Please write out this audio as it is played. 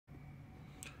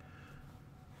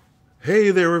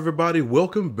Hey there everybody,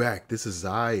 welcome back. This is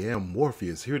I Am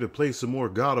Morpheus, here to play some more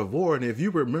God of War, and if you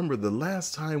remember the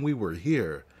last time we were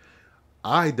here,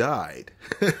 I died.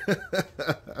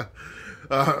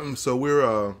 So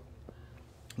we're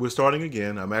starting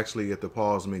again. I'm actually at the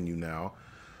pause menu now.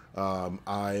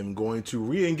 I am going to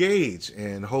re-engage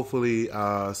and hopefully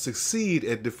succeed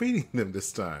at defeating them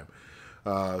this time.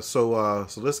 So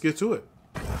let's get to it.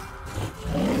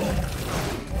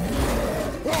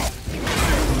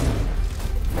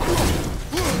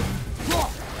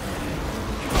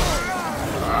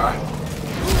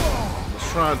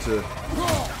 Trying to ooh,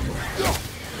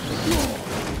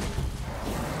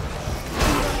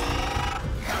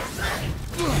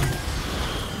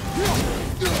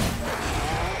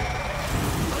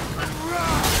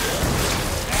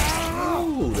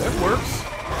 that works.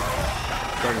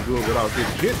 Trying to do it without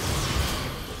getting hit.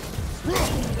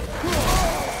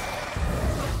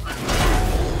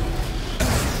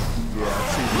 Yeah, I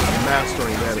see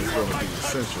mastering that is going to be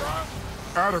essential.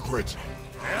 Adequate.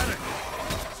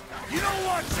 You don't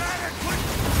want adequate.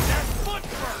 That foot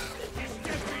burn. You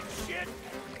stupid shit.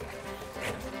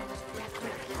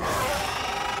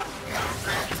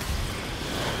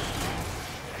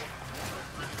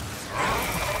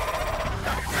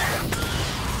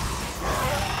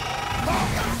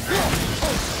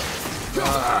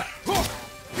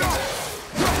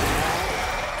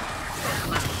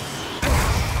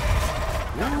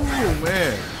 Ooh,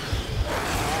 man.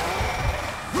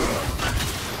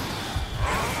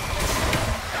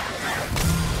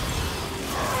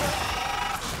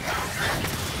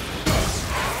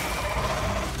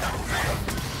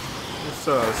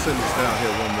 Let's send this down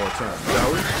here one more time,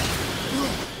 shall we?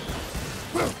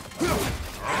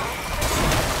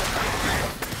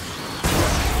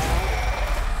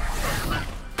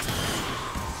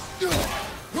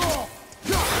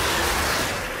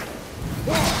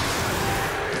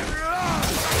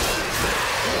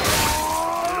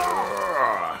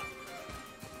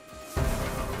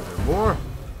 More?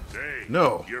 Hey,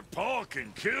 no. Your paw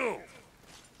can kill.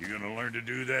 You gonna learn to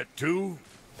do that too?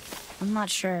 I'm not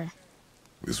sure.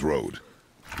 This road.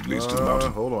 It leads to the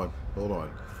mountain. Hold on.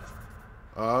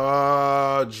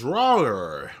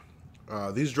 Drawer.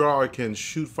 These drawer can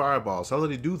shoot fireballs. How do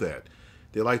they do that?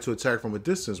 They like to attack from a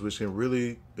distance, which can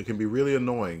be really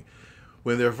annoying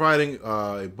when they're fighting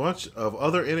a bunch of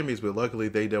other enemies. But luckily,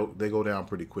 they go down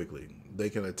pretty quickly. They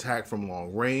can attack from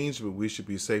long range, but we should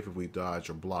be safe if we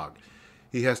dodge or block.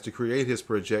 He has to create his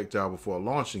projectile before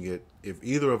launching it. If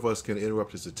either of us can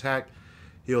interrupt his attack,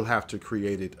 he'll have to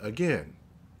create it again.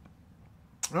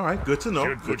 All right, good to know.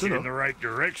 Should put you in the right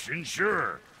direction,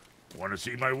 sure. Want to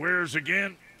see my wares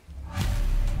again?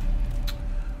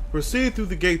 Proceed through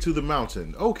the gate to the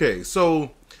mountain. Okay,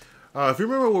 so if you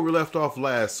remember where we left off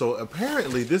last, so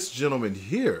apparently this gentleman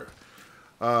here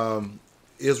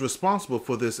is responsible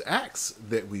for this axe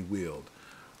that we wield.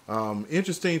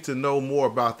 Interesting to know more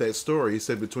about that story. He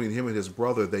said between him and his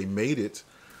brother, they made it.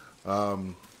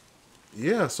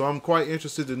 Yeah, so I'm quite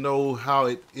interested to know how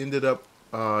it ended up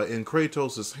in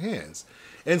Kratos' hands.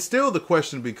 And still the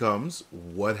question becomes,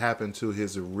 what happened to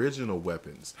his original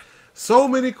weapons? So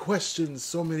many questions,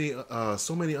 so many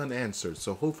unanswered.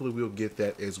 So hopefully we'll get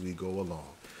that as we go along.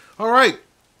 All right.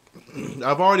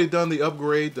 I've already done the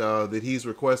upgrade that he's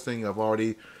requesting. I've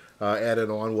already added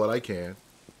on what I can.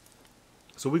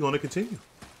 So we're going to continue.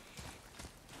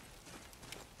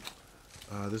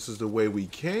 This is the way we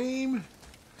came.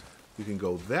 We can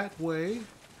go that way.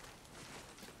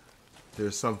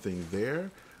 There's something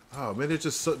there. Oh man,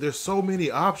 there's so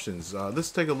many options. Let's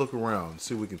take a look around,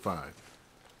 see what we can find.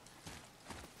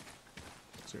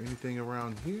 Is there anything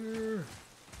around here?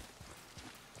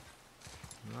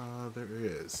 There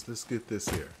is. Let's get this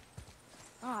here.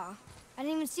 Aw, I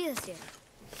didn't even see this here.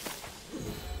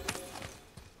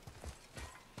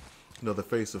 Another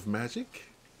face of magic.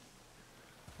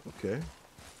 Okay,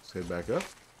 let's head back up.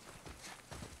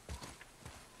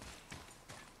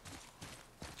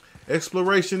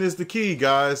 Exploration is the key,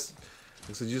 guys.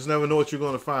 So you just never know what you're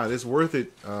going to find. It's worth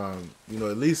it. You know,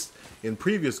 at least in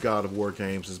previous God of War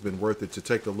games, it's been worth it to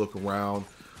take a look around,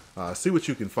 see what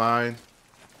you can find.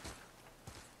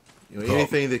 You know,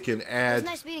 anything that can add. It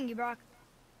was nice meeting you, Brock.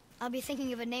 I'll be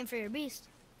thinking of a name for your beast.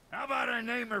 How about I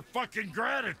name her fucking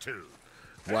Gratitude?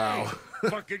 Wow. Hey,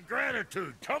 fucking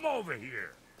Gratitude, come over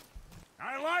here.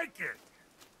 I like it.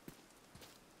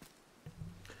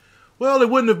 Well, it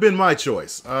wouldn't have been my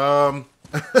choice. But I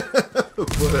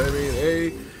mean,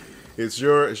 hey, it's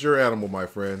your animal, my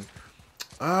friend.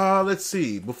 Let's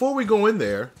see. Before we go in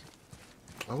there,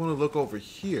 I want to look over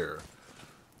here.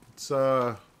 Let's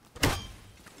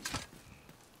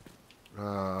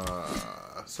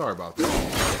Sorry about that.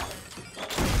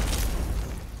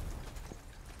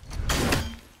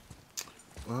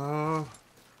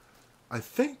 I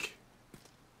think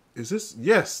is this?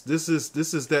 Yes, this is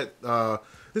that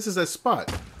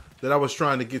spot that I was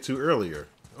trying to get to earlier.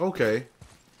 Okay.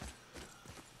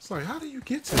 It's like, how do you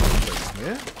get to this place,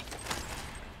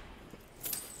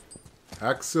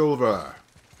 man? Silver.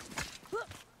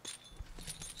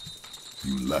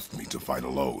 You left me to fight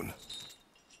alone.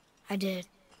 I did.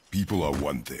 People are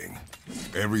one thing.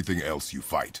 Everything else you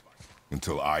fight.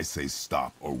 Until I say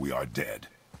stop or we are dead.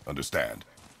 Understand?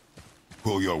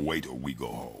 Pull your weight or we go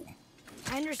home.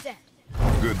 I understand.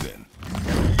 Good then.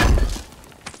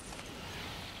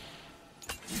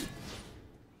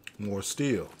 More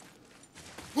steel.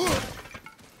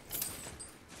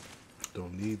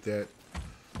 Don't need that.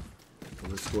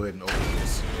 Let's go ahead and open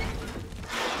this.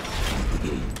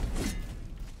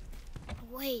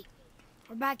 Wait,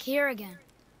 we're back here again.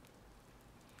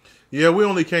 Yeah, we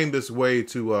only came this way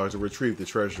to retrieve the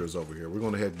treasures over here. We're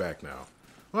going to head back now.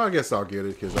 Well, I guess I'll get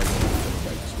it because I don't want to come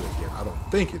back to it again. I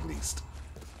don't think, at least.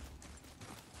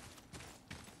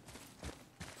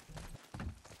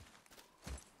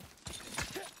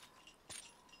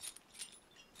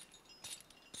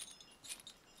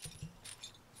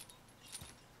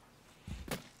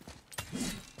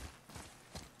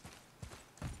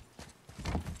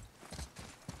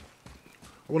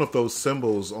 I wonder if those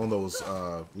symbols on those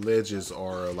ledges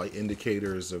are like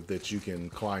indicators of that you can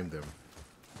climb them.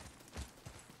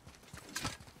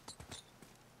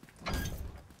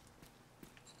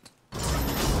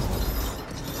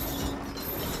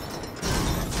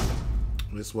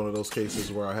 It's one of those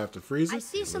cases where I have to freeze it. I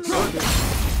see some.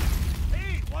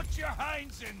 Hey, watch your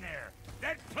hinds in there.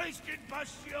 That place can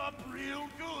bust you up real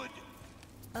good.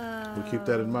 We'll keep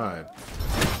that in mind.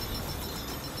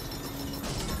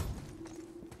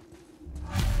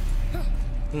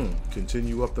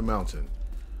 Continue up the mountain.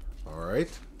 All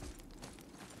right.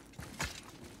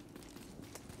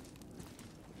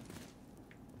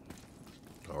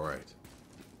 All right.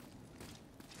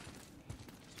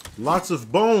 Lots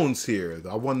of bones here.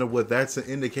 I wonder what that's an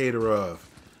indicator of.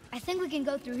 I think we can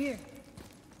go through here.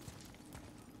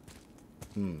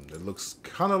 It looks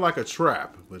kind of like a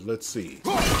trap, but let's see.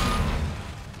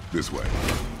 This way.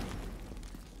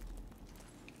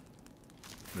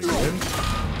 Again.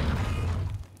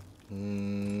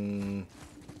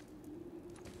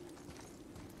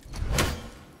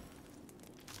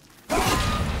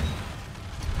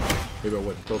 Maybe I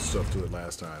wasn't close enough to it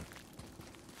last time.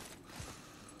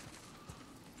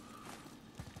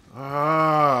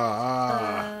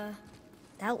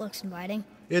 That looks inviting.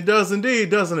 It does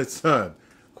indeed, doesn't it, son?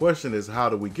 Question is, how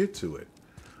do we get to it?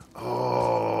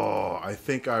 Oh, I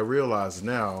think I realize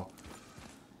now.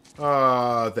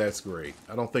 That's great.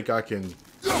 I don't think I can.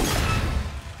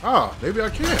 Maybe I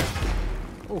can.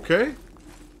 Okay.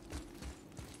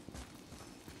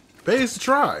 Pays to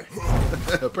try.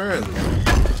 Apparently.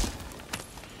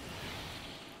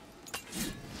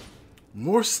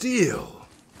 More steel.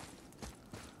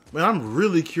 Man, I'm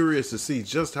really curious to see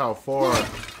just how far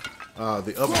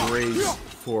the upgrades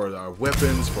for our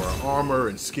weapons, for our armor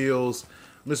and skills.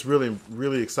 I'm just really,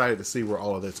 really excited to see where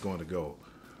all of that's going to go.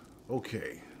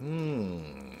 Okay.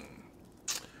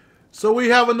 So we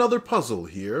have another puzzle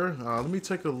here. Let me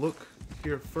take a look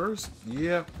here first.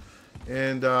 Yeah.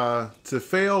 And to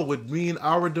fail would mean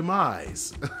our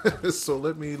demise. So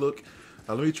let me look.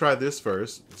 Let me try this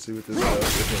first. See what this does,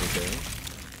 if anything.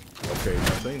 Okay,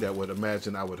 nothing. That would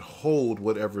imagine I would hold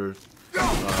whatever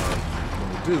I'm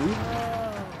going to do.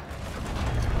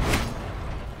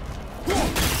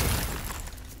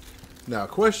 Now,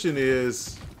 question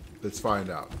is, let's find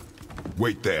out.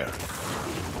 Wait there.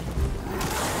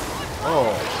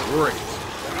 Oh, great.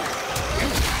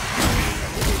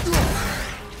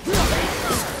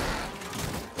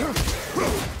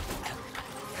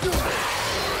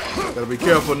 Gotta be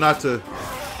careful not to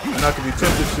be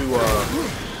tempted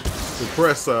to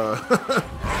press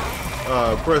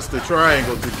press the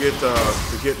triangle to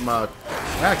get my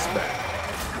axe back.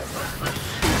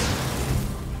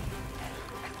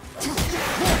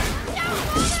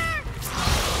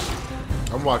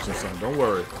 I'm watching, son. Don't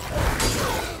worry.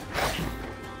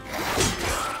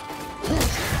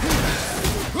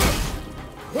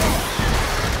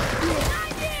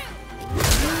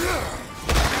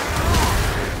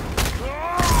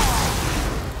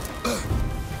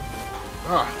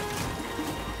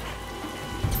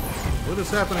 What is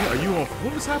happening here? Are you on?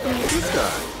 What is happening with this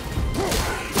guy?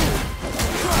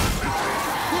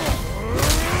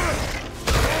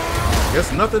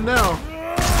 Guess nothing now.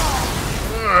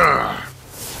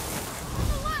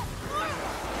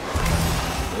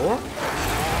 Or?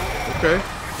 Okay.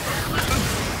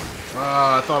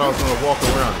 I thought I was going to walk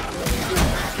around it.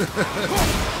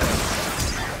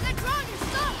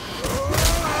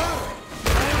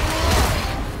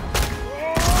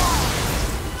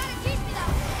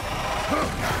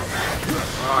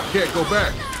 I can't go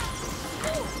back.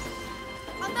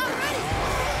 I'm not ready.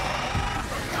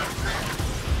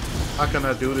 How can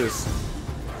I do this? It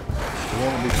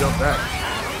won't let me jump back.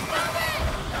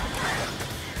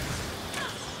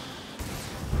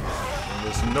 And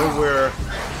there's nowhere.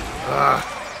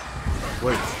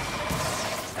 Wait.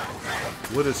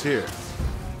 What is here?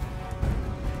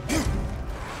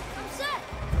 I'm set.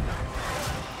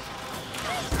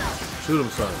 Shoot him,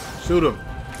 son. Shoot him.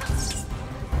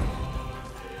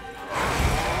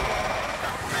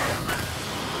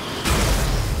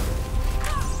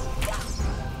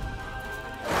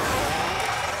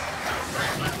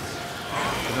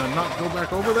 Can I not go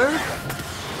back over there?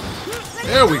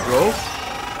 There we go.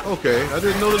 Okay, I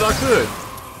didn't know that I could.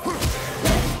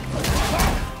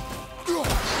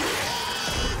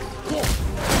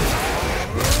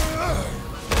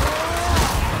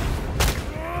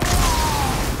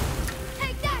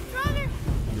 Take that, runner.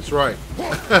 That's right.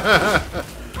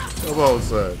 Come on,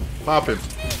 son. Pop him.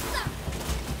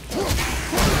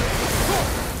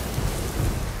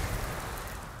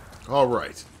 All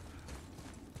right.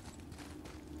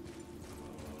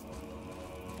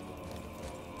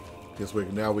 Guess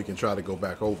now we can try to go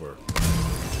back over.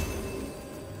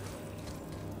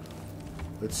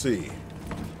 Let's see.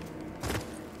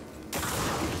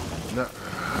 No.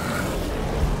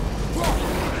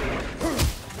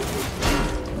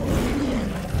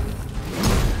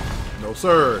 No,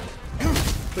 sir. I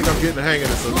think I'm getting the hang of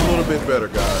this a little bit better,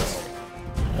 guys.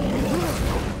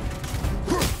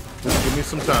 Just give me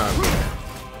some time.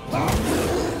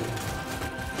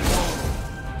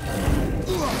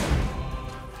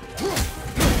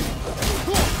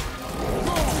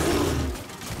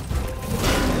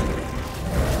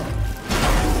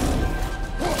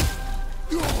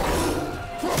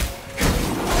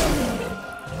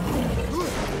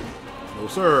 No,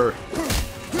 sir.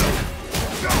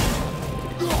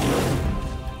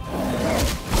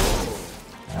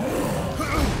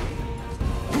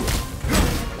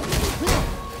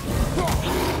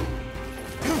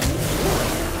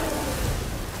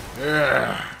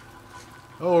 Yeah.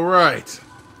 All right.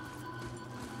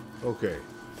 Okay.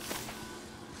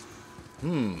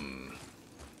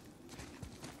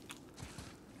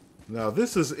 Now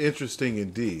this is interesting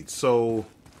indeed. So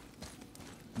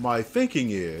my thinking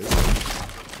is,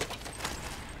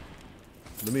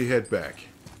 let me head back.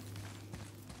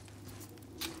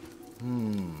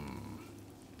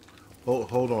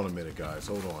 Hold on a minute, guys.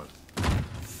 Hold on.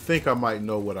 Think I might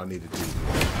know what I need to do.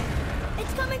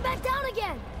 It's coming back down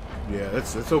again. Yeah,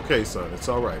 it's okay, son. It's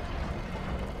all right.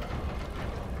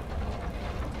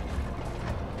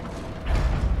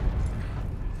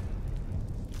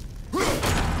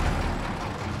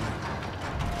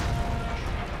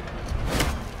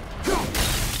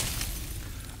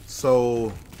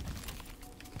 So,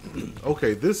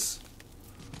 okay, this.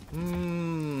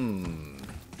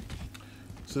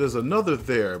 So there's another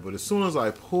there, but as soon as I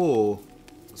pull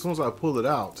it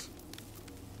out,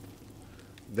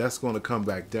 that's going to come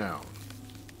back down.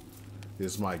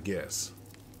 Is my guess.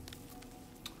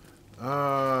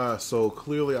 So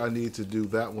clearly I need to do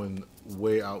that one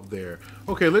way out there.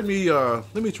 Okay, let me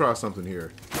try something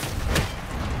here.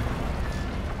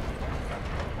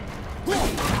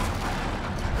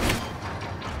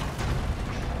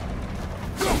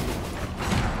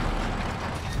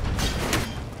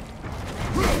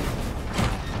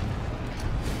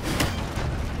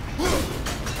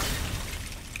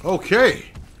 Okay,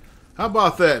 how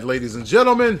about that, ladies and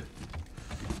gentlemen?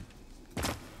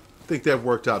 I think that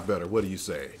worked out better. What do you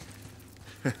say?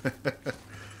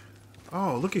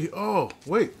 Oh, look at, oh,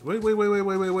 wait.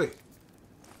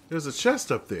 There's a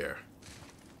chest up there.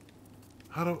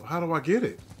 How do I get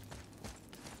it?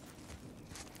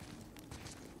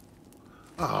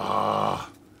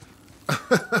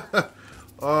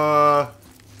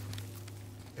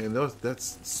 And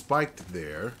that's spiked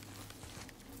there.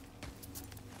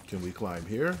 Can we climb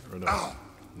here or no?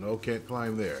 No, can't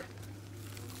climb there.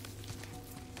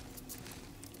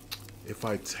 If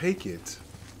I take it,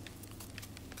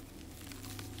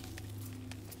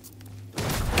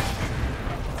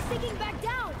 Sinking back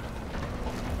down.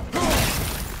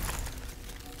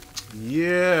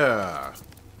 yeah.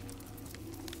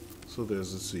 So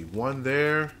there's, let's see, one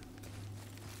there.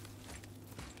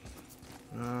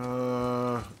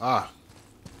 There's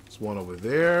one over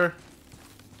there.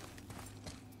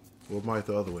 What might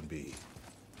the other one be?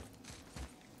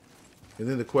 And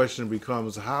then the question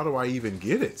becomes, how do I even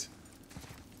get it?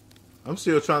 I'm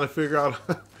still trying to figure out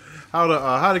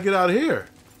how to get out of here.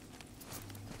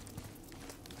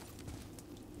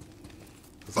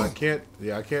 Cause I can't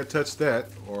touch that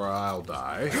or I'll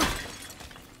die.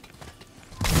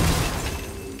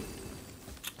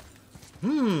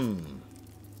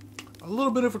 A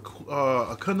little bit of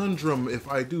a conundrum, if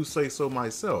I do say so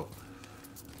myself.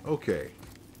 Okay.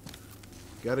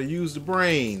 Gotta use the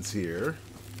brains here.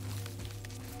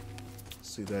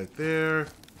 See that there.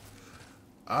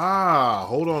 Ah,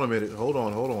 hold on a minute. Hold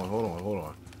on.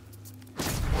 All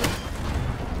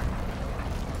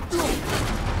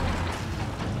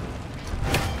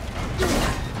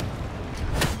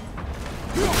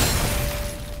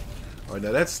right,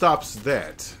 now that stops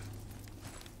that.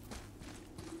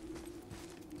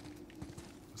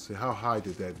 Let's see, how high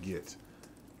did that get?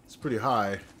 It's pretty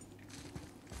high.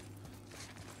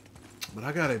 But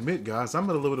I gotta admit, guys, I'm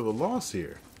at a little bit of a loss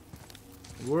here.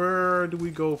 Where do we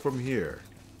go from here?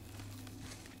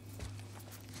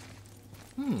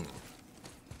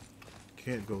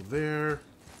 Can't go there.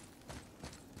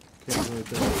 Can't do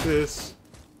anything with this.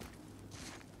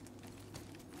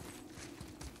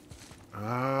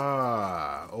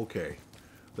 Ah, okay.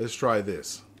 Let's try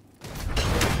this.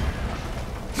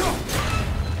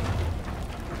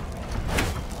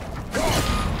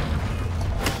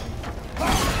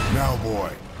 Now,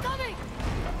 boy.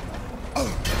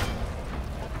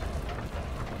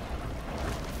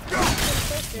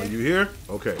 Are you here?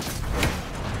 Okay.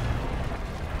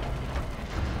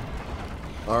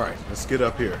 Alright, let's get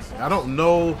up here. I don't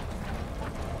know.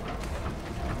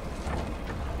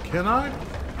 Can I?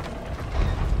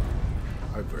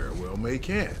 I very well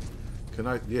can. Can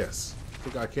I? Yes. I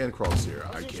think I can cross here.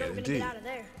 I can indeed.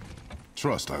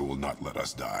 Trust I will not let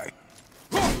us die.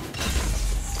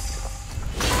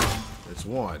 It's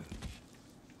one.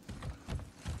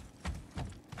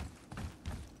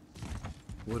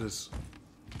 What is...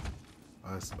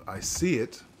 I see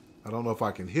it. I don't know if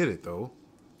I can hit it, though.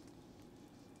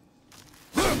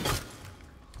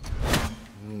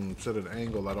 Set an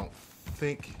angle I don't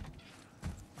think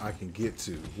I can get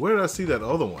to. Where did I see that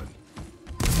other one?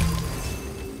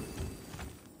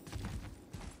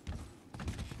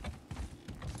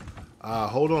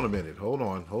 Hold on a minute. Hold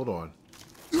on.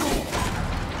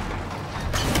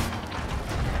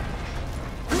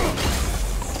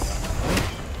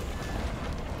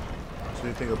 Is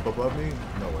anything up above me?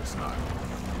 No, it's not.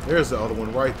 There's the other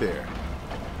one right there.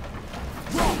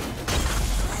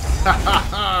 Ha ha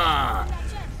ha!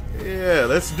 Yeah,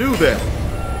 let's do that.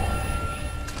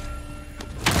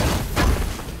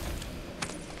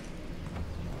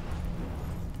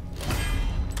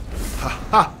 Ha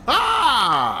ha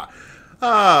ha!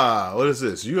 Ah, what is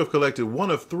this? You have collected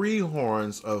one of 3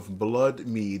 horns of blood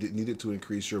mead needed to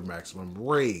increase your maximum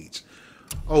rage.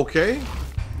 Okay.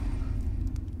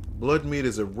 Blood mead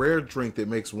is a rare drink that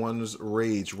makes one's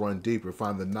rage run deeper.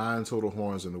 Find the 9 total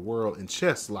horns in the world in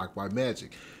chests locked by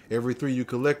magic. Every 3 you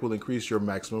collect will increase your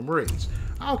maximum rage.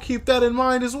 I'll keep that in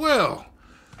mind as well.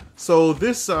 So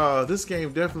this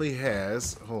game definitely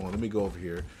has. Hold on, let me go over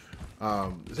here.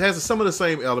 It has some of the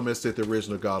same elements that the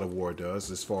original God of War does,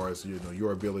 as far as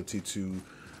your ability to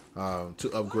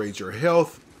upgrade your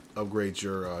health, upgrade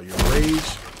your rage.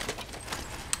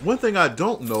 One thing I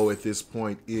don't know at this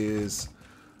point is,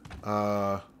 do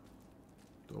I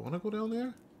want to go down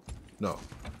there? No.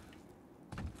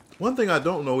 One thing I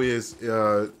don't know is,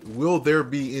 will there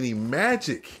be any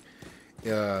magic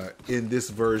in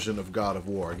this version of God of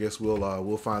War? I guess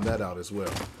we'll find that out as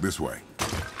well. This way.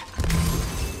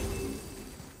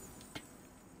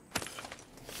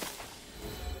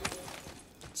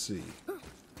 Let's see.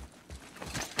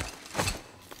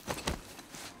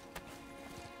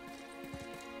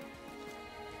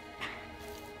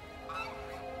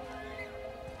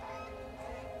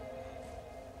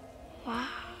 Wow.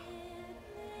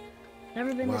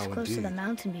 Never been Wow, this close to indeed. the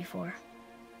mountain before.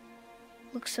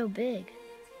 Looks so big.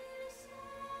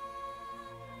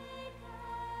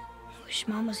 I wish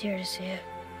Mom was here to see it.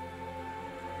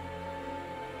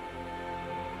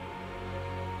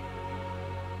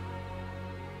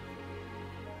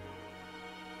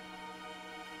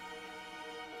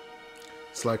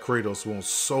 It's like Kratos wants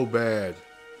so bad,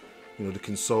 to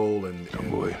console and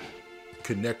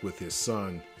connect with his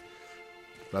son.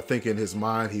 But I think in his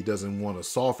mind, he doesn't want to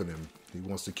soften him. He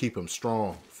wants to keep him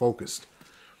strong, focused.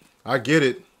 I get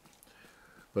it.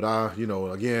 But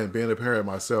again, being a parent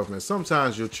myself, man,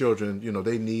 sometimes your children,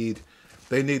 they need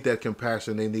that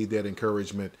compassion. They need that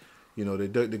encouragement.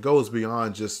 That goes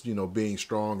beyond just, being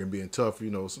strong and being tough.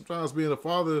 Sometimes being a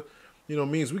father,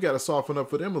 means we got to soften up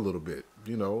for them a little bit,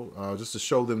 just to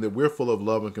show them that we're full of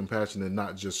love and compassion and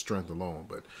not just strength alone.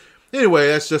 But anyway,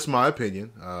 that's just my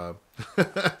opinion.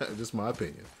 Just my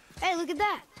opinion. Hey, look at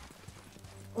that.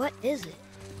 What is it?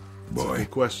 Boy.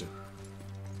 Good question.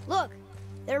 Look,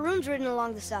 there are runes written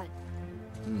along the side.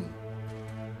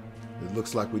 It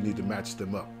looks like we need to match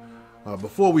them up.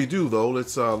 Before we do, though,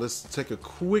 let's take a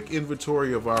quick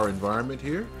inventory of our environment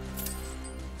here,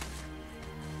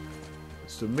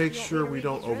 just to make sure we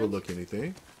don't overlook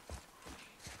anything.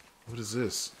 What is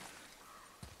this?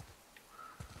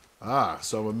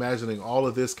 So I'm imagining all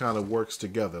of this kind of works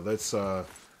together. Let's go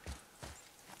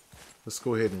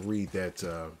ahead and read that.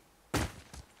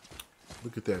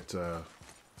 Look at that.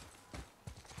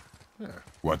 Yeah.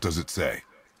 What does it say?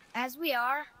 As we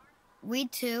are, we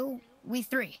two, we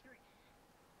three.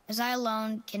 As I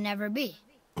alone can never be.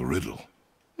 A riddle.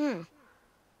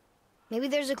 Maybe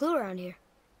there's a clue around here.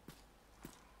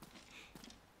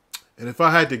 And if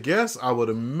I had to guess, I would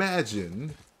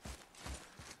imagine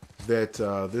that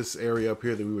this area up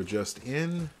here that we were just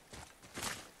in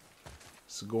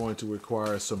is going to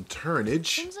require some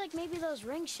turnage. Seems like maybe those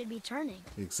rings should be turning.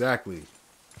 Exactly.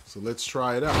 So let's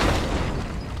try it out.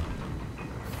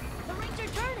 The rings are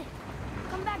turning.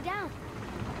 Come back down.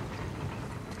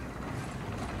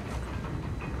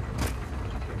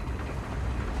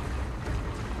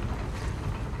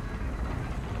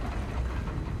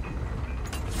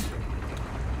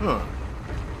 Huh.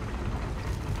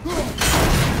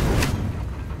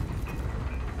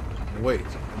 Wait,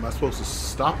 am I supposed to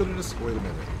stop it or just wait a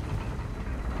minute?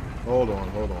 Hold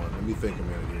on. Let me think a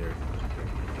minute here.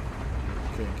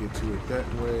 Can't get to it that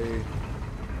way.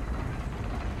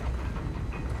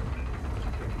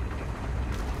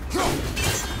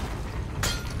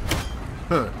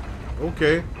 Huh.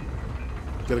 Okay.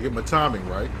 Gotta get my timing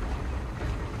right.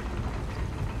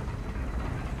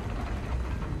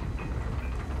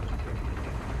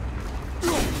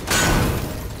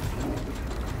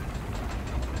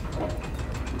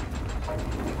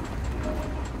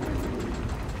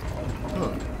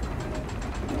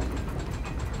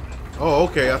 Oh,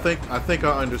 okay. I think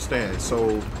I understand.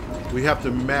 So we have to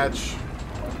match.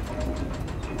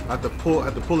 I have to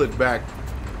pull it back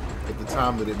at the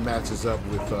time that it matches up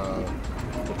with the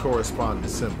corresponding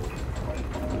symbol.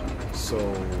 So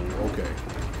okay.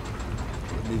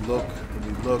 Let me look.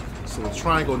 So the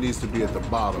triangle needs to be at the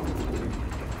bottom.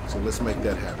 So let's make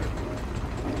that happen.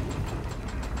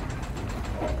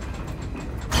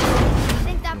 I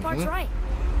think that part's right.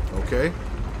 Okay.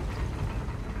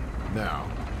 Now.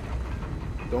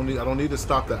 I don't need to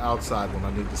stop the outside one.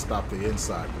 I need to stop the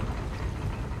inside one.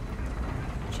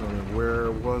 Determine where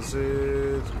was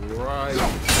it? Right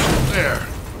there.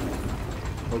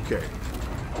 Okay.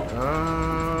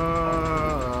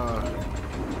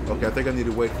 Okay, I think I need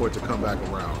to wait for it to come back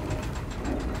around.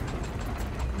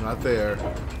 Not there.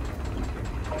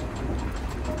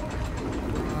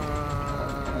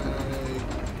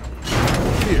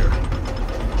 Right here.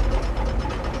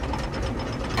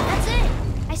 That's it.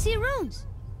 I see runes.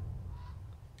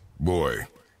 Boy,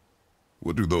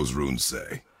 what do those runes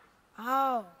say?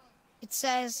 Oh, it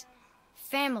says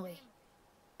family.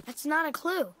 That's not a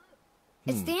clue.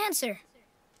 It's the answer.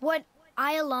 What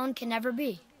I alone can never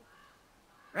be.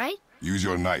 Right? Use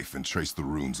your knife and trace the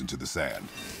runes into the sand.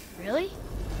 Really?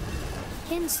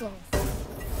 Kinslow.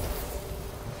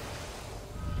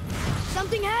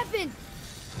 Something happened!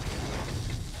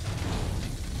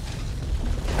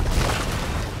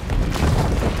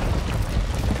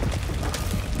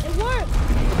 It worked!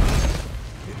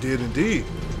 It did indeed.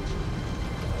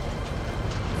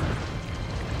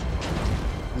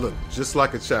 Look, just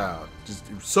like a child. Just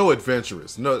so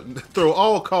adventurous. No, throw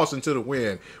all caution to the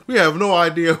wind. We have no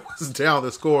idea what's down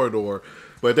this corridor,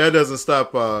 but that doesn't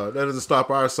stop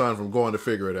our son from going to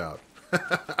figure it out.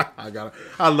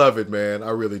 I love it, man.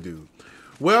 I really do.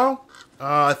 Well,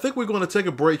 I think we're going to take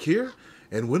a break here,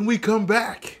 and when we come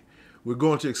back, we're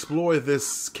going to explore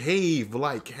this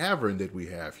cave-like cavern that we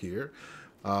have here.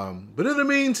 But in the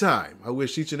meantime, I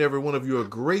wish each and every one of you a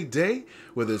great day,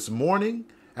 whether it's morning,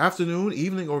 afternoon,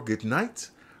 evening, or good night.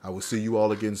 I will see you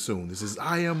all again soon. This is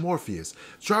I Am Morpheus.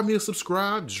 Drop me a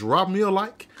subscribe, drop me a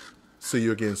like. See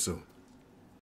you again soon.